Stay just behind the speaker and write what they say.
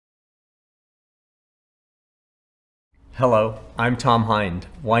Hello, I'm Tom Hind,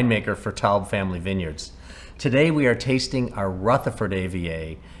 winemaker for Taub Family Vineyards. Today we are tasting our Rutherford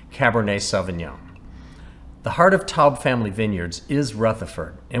AVA Cabernet Sauvignon. The heart of Taub Family Vineyards is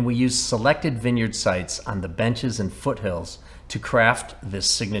Rutherford, and we use selected vineyard sites on the benches and foothills to craft this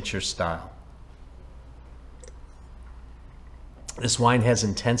signature style. This wine has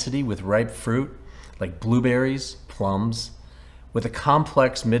intensity with ripe fruit like blueberries, plums, with a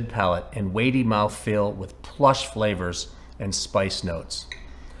complex mid-palate and weighty mouthfeel with plush flavors and spice notes.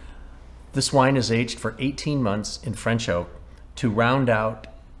 This wine is aged for 18 months in French oak to round out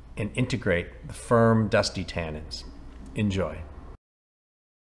and integrate the firm, dusty tannins. Enjoy.